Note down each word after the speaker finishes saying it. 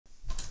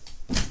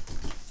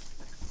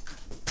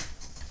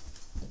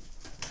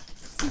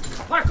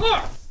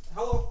parkour!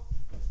 Hello.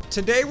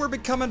 Today we're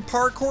becoming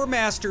parkour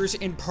masters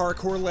in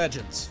Parkour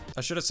Legends.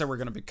 I should have said we're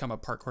gonna become a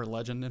parkour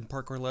legend in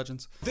Parkour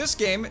Legends. This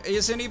game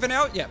isn't even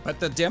out yet, but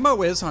the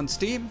demo is on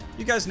Steam.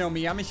 You guys know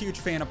me, I'm a huge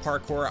fan of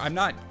parkour. I'm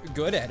not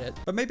good at it,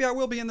 but maybe I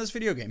will be in this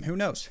video game, who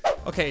knows?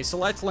 Okay,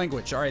 select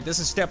language. All right, this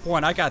is step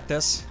one, I got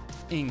this.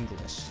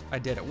 English, I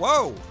did it.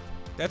 Whoa,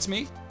 that's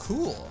me?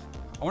 Cool.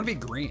 I wanna be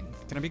green.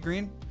 Can I be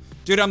green?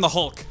 Dude, I'm the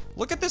Hulk.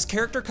 Look at this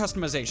character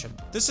customization.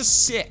 This is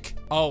sick.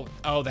 Oh,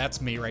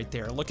 that's me right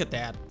there. Look at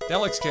that.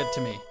 That looks good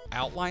to me.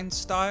 Outline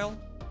style.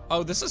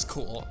 Oh, this is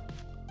cool.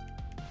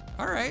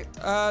 All right,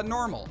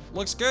 normal.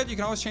 Looks good, you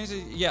can always change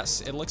it.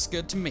 Yes, it looks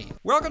good to me.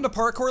 Welcome to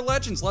Parkour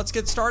Legends. Let's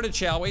get started,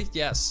 shall we?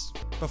 Yes.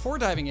 Before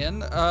diving in,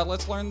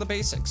 let's learn the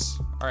basics.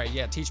 All right,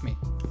 yeah, teach me.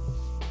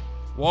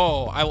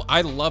 Whoa,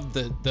 I love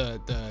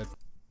the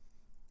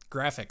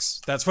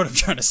graphics. That's what I'm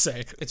trying to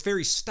say. It's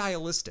very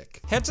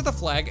stylistic. Head to the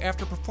flag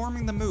after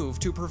performing the move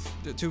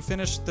to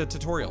finish the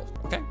tutorial,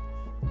 okay?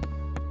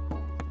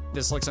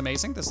 This looks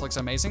amazing, this looks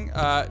amazing.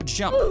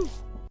 Jump.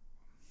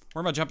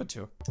 Where am I jumping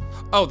to?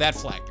 Oh, that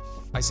flag.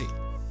 I see.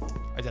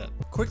 I did it.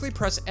 Quickly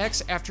press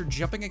X after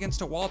jumping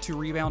against a wall to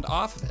rebound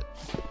off of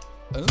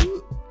it.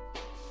 Ooh.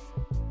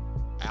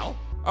 Ow.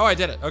 Oh, I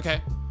did it,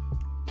 okay.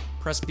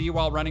 Press B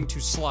while running to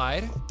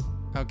slide.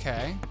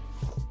 Okay.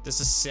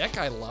 This is sick,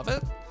 I love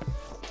it.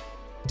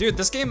 Dude,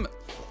 this game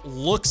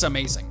looks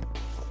amazing.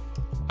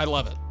 I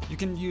love it. You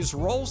can use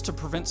rolls to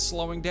prevent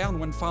slowing down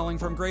when falling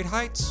from great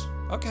heights.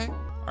 Okay.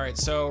 All right,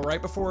 so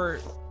right before,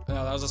 no,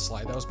 that was a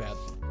slide, that was bad.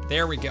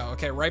 There we go,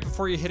 okay, right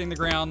before you're hitting the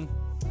ground,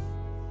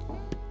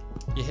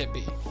 you hit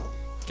B.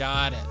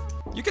 Got it.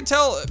 You can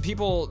tell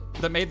people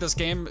that made this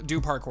game do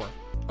parkour.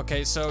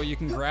 Okay, so you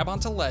can grab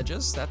onto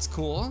ledges, that's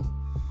cool.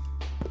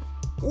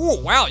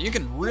 Ooh, wow, you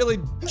can really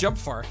jump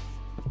far.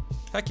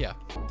 Heck yeah.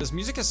 This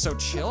music is so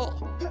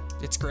chill.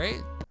 It's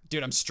great.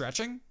 Dude, I'm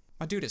stretching.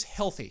 My dude is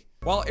healthy.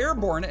 While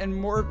airborne and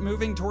more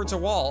moving towards a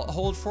wall,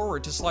 hold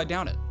forward to slide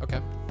down it.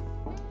 Okay.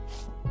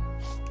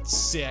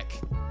 Sick.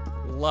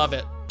 Love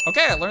it.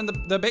 Okay, I learned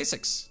the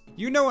basics.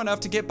 You know enough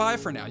to get by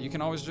for now. You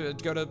can always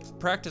go to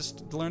practice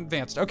to learn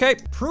advanced. Okay,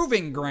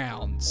 proving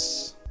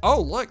grounds. Oh,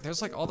 look,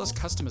 there's like all this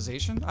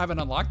customization. I haven't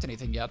unlocked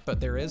anything yet,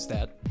 but there is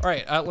that. All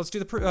right, let's do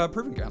the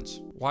proving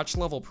grounds. Watch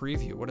level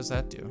preview. What does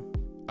that do?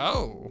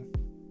 Oh.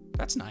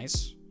 That's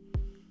nice.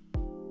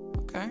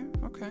 Okay,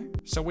 okay.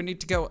 So we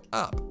need to go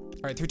up.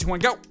 All right, 3, 2, 1,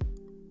 go.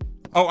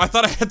 Oh, I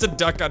thought I had to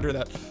duck under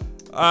that.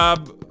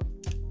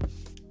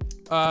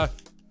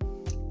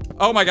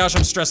 Oh my gosh,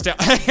 I'm stressed out.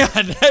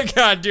 Hang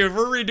on, dude,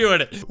 we're redoing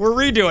it. We're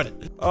redoing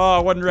it. Oh, I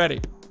wasn't ready.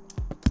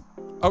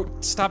 Oh,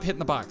 stop hitting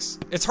the box.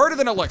 It's harder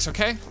than it looks,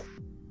 okay?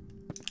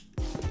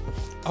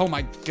 Oh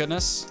my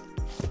goodness.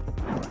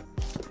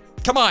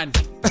 Come on.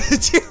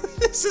 Dude,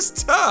 this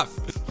is tough.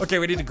 Okay,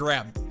 we need to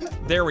grab.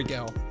 There we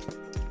go.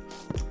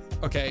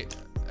 Okay,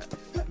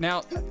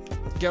 now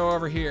go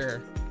over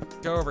here.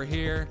 Go over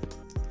here.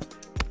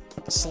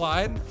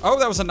 Slide. Oh,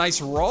 that was a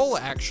nice roll,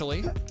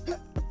 actually.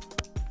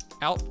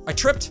 Out. I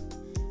tripped.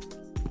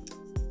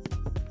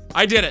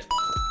 I did it.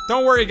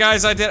 Don't worry,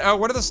 guys, I did. Oh,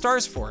 what are the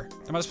stars for?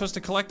 Am I supposed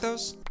to collect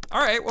those? All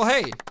right, well,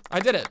 hey, I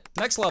did it.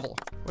 Next level.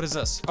 What is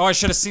this? Oh, I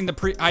should have seen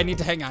the I need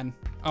to hang on.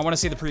 I want to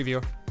see the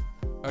preview.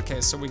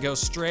 Okay, so we go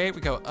straight, we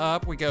go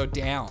up, we go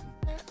down.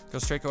 Go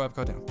straight, go up,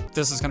 go down.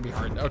 This is gonna be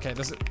hard. Okay,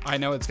 I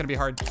know it's gonna be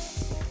hard.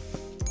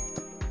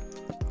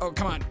 Oh,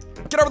 come on.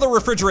 Get over the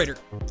refrigerator.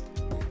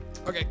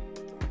 Okay.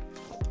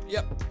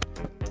 Yep.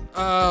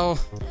 Oh.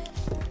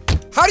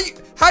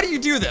 How do you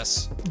do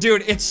this?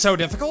 Dude, it's so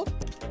difficult.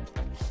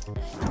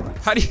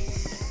 How do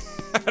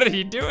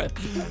you do it?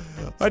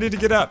 I need to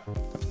get up.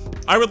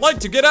 I would like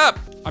to get up.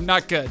 I'm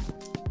not good.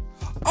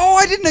 Oh,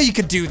 I didn't know you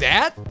could do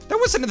that. That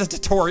wasn't in the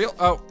tutorial.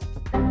 Oh.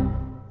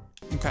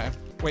 Okay.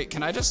 Wait,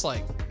 can I just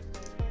like,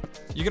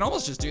 you can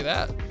almost just do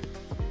that.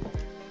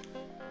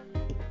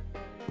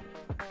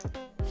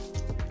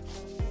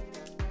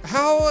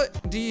 How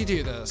do you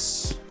do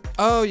this?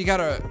 Oh, you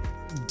gotta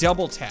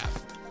double tap.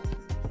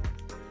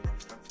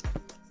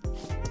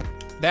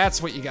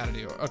 That's what you gotta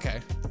do, okay.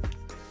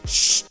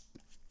 Shh.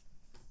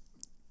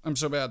 I'm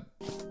so bad.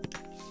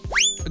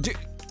 Dude.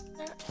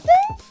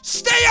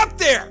 Stay up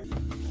there!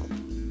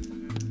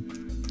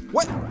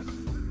 What?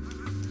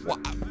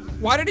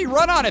 Why did he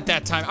run on it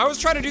that time? I was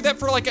trying to do that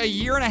for like a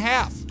year and a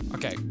half.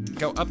 Okay,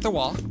 go up the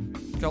wall.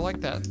 Go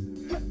like that.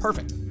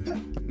 Perfect.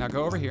 Now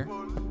go over here.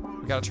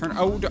 We gotta turn,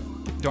 oh,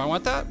 do I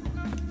want that?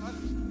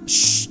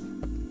 Shh.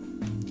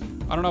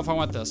 I don't know if I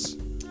want this.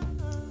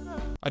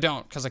 I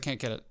don't, because I can't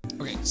get it.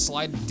 Okay,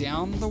 slide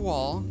down the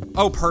wall.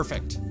 Oh,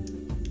 perfect.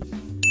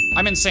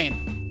 I'm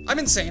insane. I'm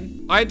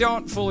insane. I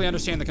don't fully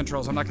understand the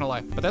controls, I'm not gonna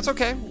lie. But that's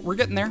okay, we're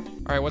getting there.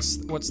 All right, what's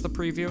the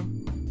preview?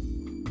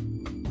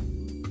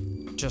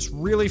 Just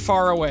really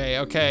far away.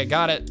 Okay,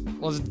 got it.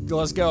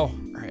 Let's go. All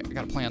right, I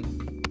got a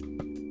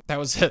plan. That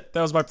was it.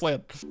 That was my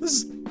plan. This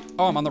is,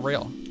 oh, I'm on the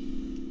rail.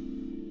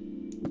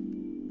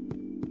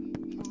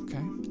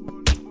 Okay.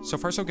 So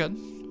far, so good.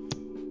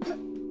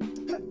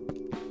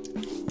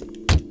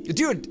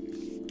 Dude.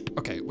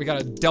 Okay, we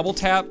gotta double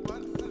tap.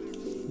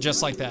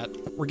 Just like that.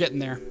 We're getting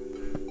there.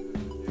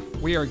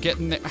 We are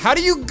getting there. How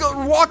do you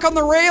go walk on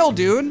the rail,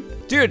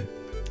 dude? Dude,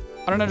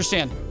 I don't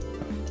understand.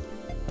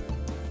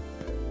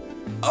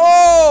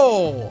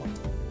 Oh!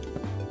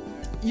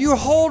 You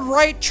hold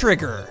right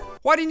trigger.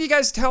 Why didn't you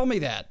guys tell me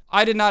that?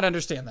 I did not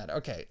understand that.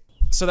 Okay.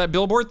 So that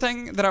billboard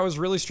thing that I was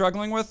really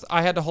struggling with,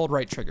 I had to hold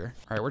right trigger.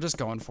 All right, we're just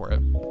going for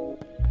it.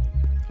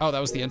 Oh, that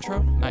was the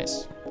intro?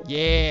 Nice.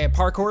 Yeah,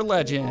 Parkour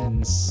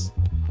Legends.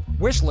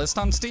 Wish list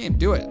on Steam,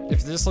 do it.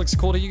 If this looks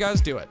cool to you guys,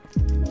 do it.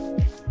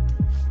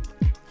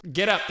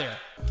 Get up there.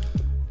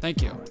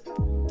 Thank you.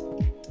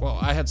 Well,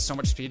 I had so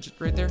much speed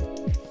right there.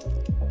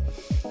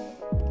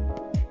 All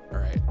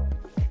right.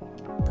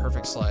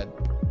 Perfect slide.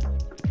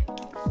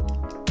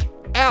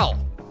 Ow!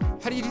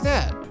 How do you do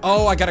that?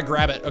 Oh, I gotta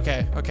grab it.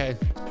 Okay, okay.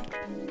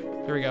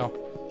 Here we go.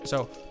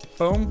 So,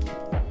 boom,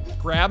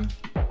 grab,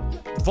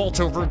 vault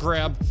over,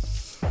 grab.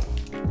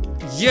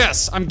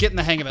 Yes, I'm getting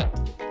the hang of it.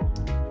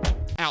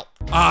 Ow.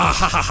 Ah,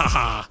 ha, ha, ha,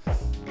 ha.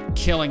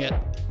 Killing it.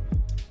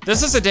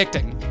 This is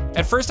addicting.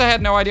 At first I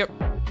had no idea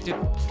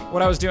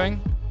what I was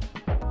doing,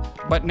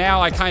 but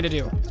now I kind of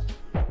do.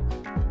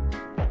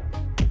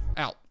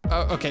 Ow.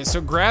 Okay,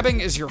 so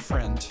grabbing is your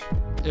friend.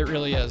 It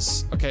really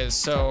is. Okay,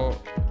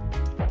 so,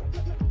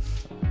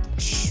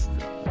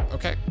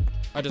 okay.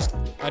 I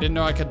didn't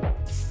know I could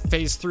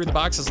phase through the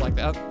boxes like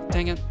that.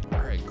 Dang it.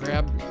 All right,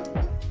 grab.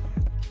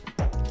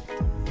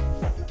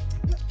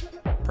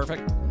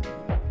 Perfect.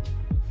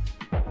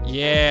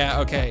 Yeah,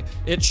 okay.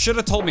 It should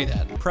have told me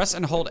that. Press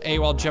and hold A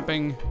while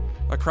jumping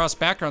across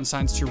background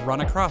signs to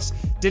run across.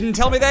 Didn't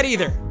tell me that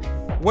either.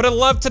 Would have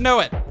loved to know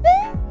it.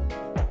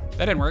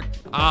 That didn't work.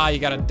 Ah, you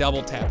gotta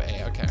double tap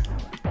A, okay.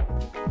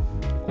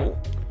 Oh.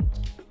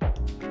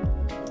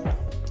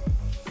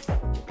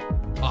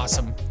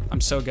 Awesome.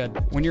 I'm so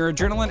good. When your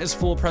adrenaline is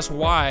full, press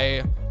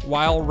Y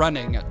while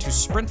running to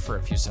sprint for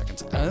a few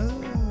seconds. Oh.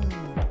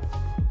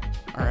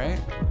 All right.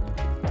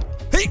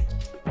 Hey!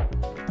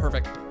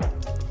 Perfect.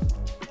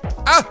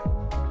 Ah!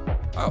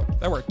 Oh,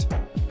 that worked.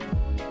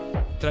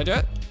 Did I do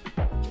it?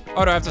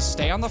 Oh, do I have to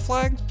stay on the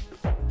flag?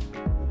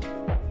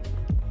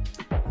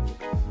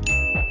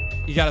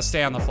 You gotta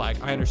stay on the flag,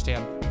 I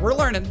understand. We're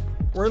learning.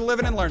 We're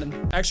living and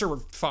learning. Actually,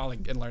 we're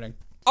falling and learning.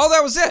 Oh,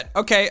 that was it.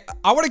 Okay,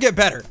 I wanna get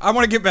better. I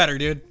wanna get better,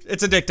 dude.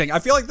 It's addicting. I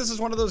feel like this is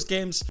one of those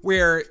games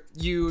where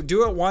you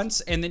do it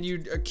once and then you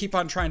keep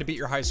on trying to beat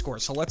your high score.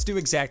 So let's do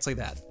exactly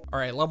that. All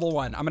right, level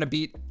 1. I'm gonna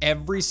beat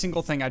every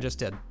single thing I just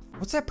did.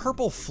 What's that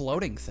purple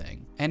floating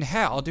thing? And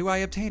how do I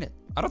obtain it?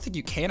 I don't think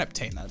you can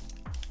obtain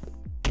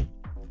that.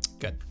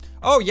 Good.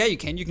 Oh, yeah, you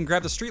can. You can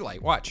grab the street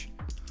light. Watch.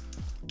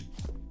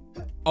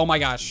 Oh my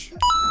gosh.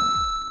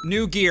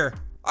 New gear.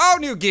 Oh,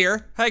 new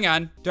gear. Hang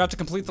on. Do I have to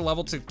complete the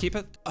level to keep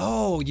it?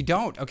 Oh, you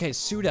don't. Okay,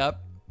 suit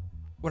up.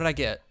 What did I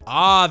get?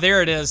 Ah,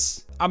 there it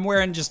is. I'm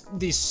wearing just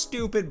these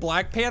stupid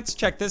black pants.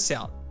 Check this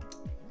out.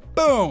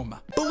 Boom.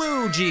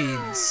 Blue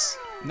jeans.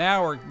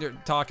 Now we're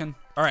talking.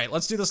 All right,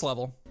 let's do this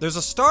level. There's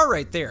a star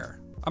right there.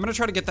 I'm gonna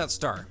try to get that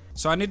star.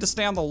 So I need to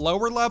stay on the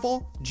lower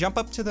level, jump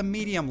up to the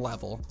medium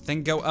level,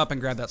 then go up and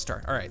grab that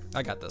star. All right,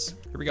 I got this.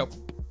 Here we go.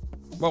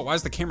 Whoa, why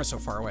is the camera so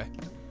far away?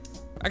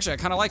 Actually, I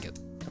kind of like it.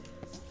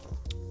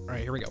 All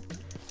right, here we go.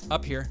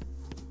 Up here.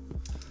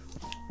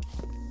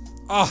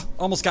 Oh,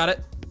 almost got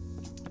it.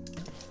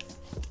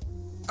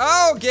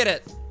 Oh, get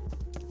it.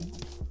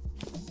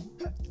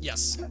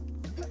 Yes.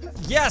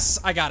 Yes,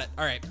 I got it.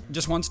 All right,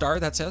 just 1 star,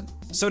 that's it.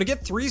 So to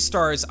get 3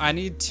 stars, I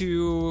need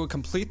to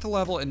complete the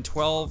level in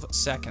 12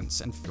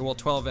 seconds, and well,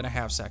 12 and a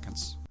half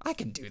seconds. I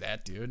can do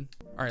that, dude.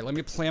 All right, let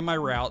me plan my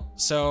route.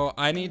 So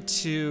I need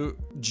to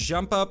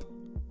jump up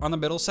on the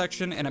middle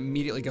section and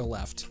immediately go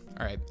left.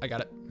 All right, I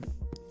got it.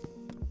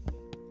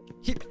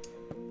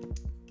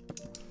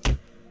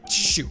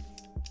 Shoot.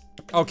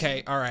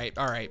 Okay, all right,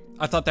 all right.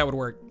 I thought that would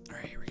work. All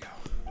right, here we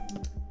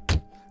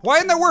go. Why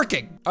isn't that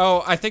working?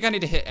 Oh, I think I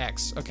need to hit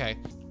X. Okay,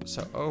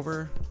 so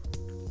over.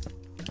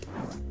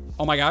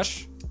 Oh my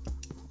gosh.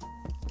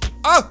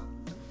 Oh!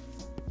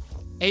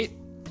 8.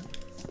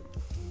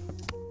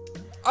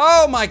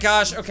 Oh my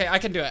gosh. Okay, I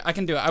can do it. I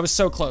can do it. I was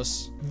so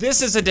close.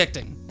 This is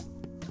addicting.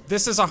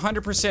 This is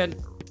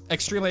 100%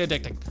 extremely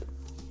addicting.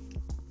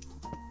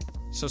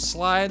 So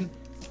slide.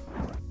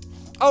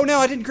 Oh no,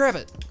 I didn't grab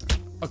it.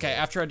 Okay,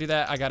 after I do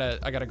that, I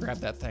gotta grab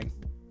that thing.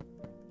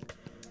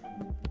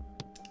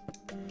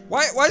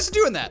 Why is it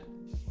doing that?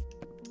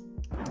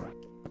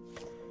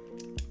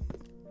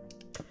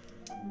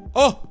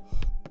 Oh!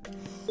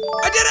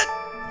 I did it!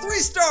 3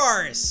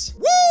 stars!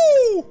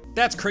 Woo!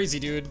 That's crazy,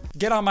 dude.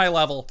 Get on my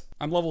level.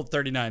 I'm level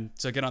 39,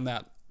 so get on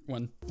that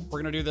one. We're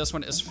gonna do this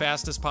one as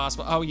fast as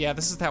possible. Oh yeah,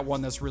 this is that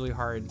one that's really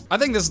hard. I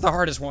think this is the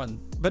hardest one.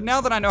 But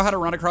now that I know how to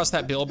run across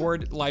that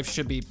billboard, life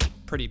should be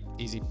pretty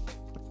easy.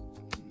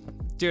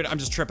 Dude, I'm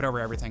just tripping over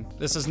everything.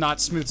 This is not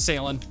smooth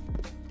sailing.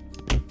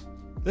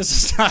 This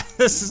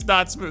is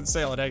not smooth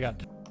sailing, hang on.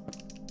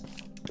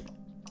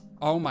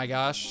 Oh my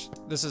gosh,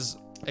 this is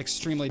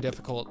extremely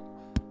difficult.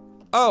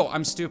 Oh,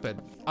 I'm stupid.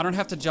 I don't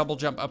have to double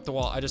jump up the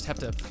wall. I just have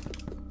to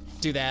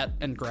do that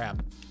and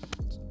grab.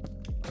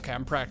 Okay,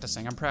 I'm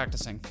practicing.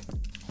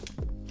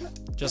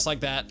 Just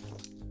like that.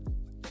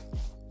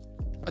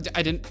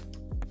 I didn't.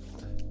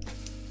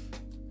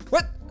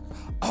 What?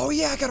 Oh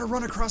yeah, I gotta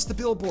run across the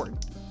billboard.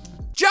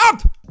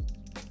 Jump!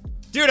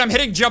 Dude, I'm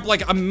hitting jump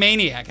like a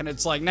maniac, and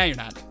it's like, no, you're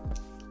not.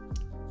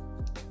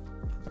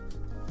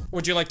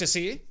 Would you like to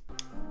see?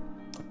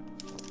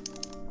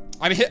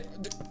 I'm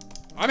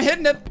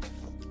hitting it.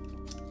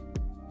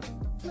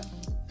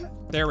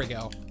 There we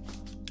go.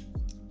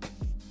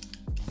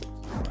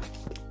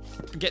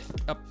 Get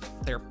up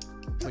there,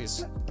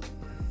 please.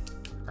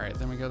 All right,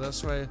 then we go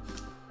this way.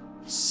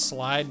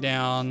 Slide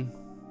down.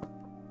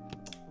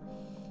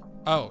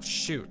 Oh,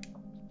 shoot.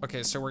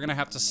 Okay, so we're gonna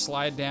have to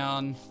slide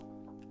down.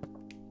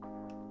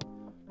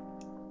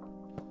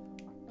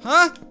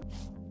 Huh?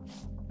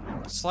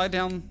 Slide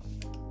down.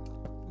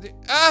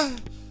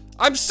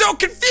 I'm so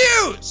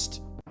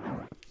confused!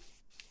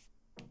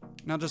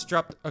 Now just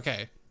drop,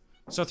 okay.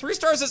 So 3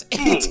 stars is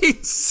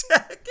 18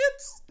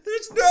 seconds?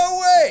 There's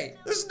no way!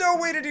 There's no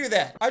way to do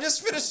that. I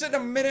just finished it in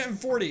 1 minute and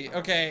 40.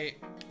 Okay,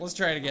 let's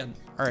try it again.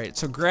 All right,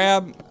 so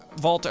grab,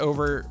 vault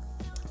over.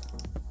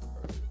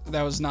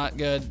 That was not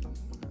good.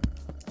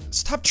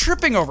 Stop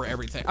tripping over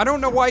everything. I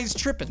don't know why he's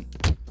tripping.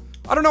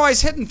 I don't know why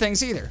he's hitting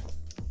things either.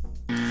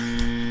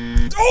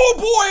 Oh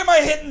boy, am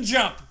I hitting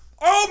jump.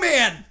 Oh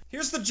man.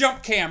 Here's the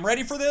jump cam.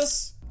 Ready for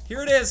this?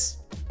 Here it is.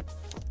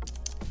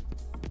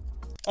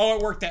 Oh,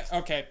 it worked that,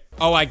 okay.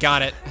 Oh, I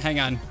got it, hang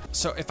on.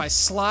 So if I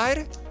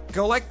slide,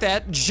 go like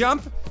that,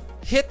 jump,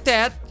 hit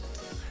that,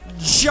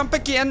 jump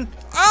again.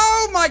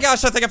 Oh my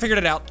gosh, I think I figured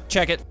it out.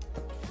 Check it.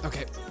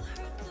 Okay.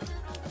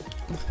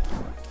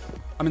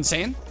 I'm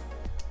insane?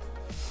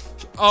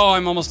 Oh,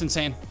 I'm almost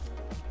insane.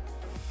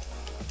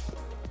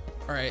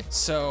 All right,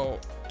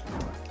 so.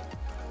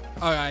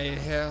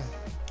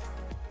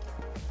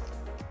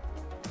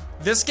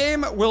 This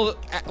game will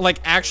like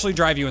actually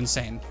drive you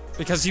insane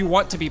because you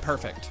want to be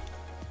perfect.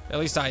 At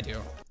least I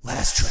do.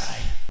 Last try.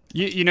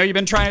 You know you've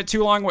been trying it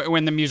too long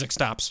when the music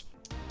stops.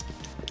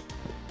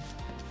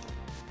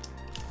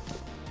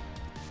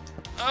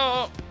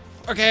 Oh,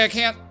 okay, I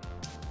can't.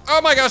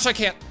 Oh my gosh, I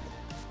can't.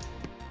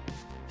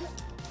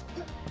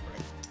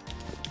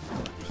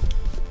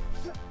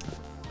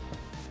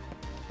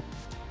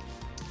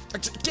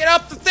 Get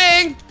up the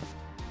thing!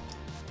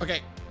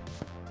 Okay,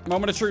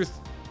 moment of truth.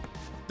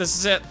 This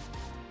is it.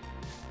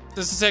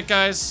 This is it,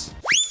 guys.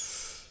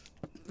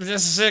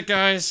 This is it,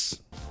 guys.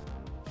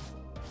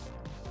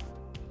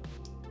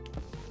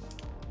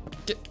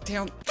 Get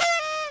down.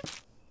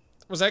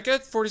 Was that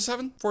good?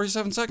 47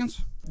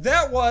 seconds?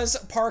 That was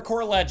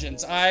Parkour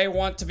Legends. I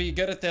want to be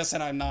good at this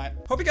and I'm not.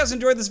 Hope you guys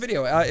enjoyed this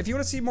video. If you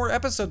want to see more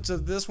episodes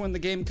of this when the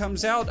game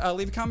comes out,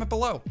 leave a comment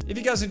below. If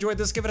you guys enjoyed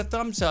this, give it a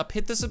thumbs up,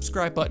 hit the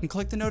subscribe button,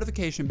 click the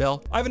notification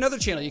bell. I have another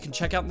channel you can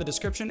check out in the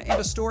description and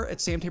a store at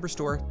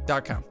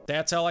samtaborstore.com.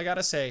 That's all I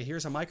gotta say.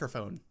 Here's a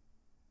microphone.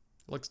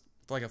 Looks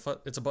like a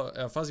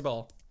fuzzy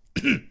ball.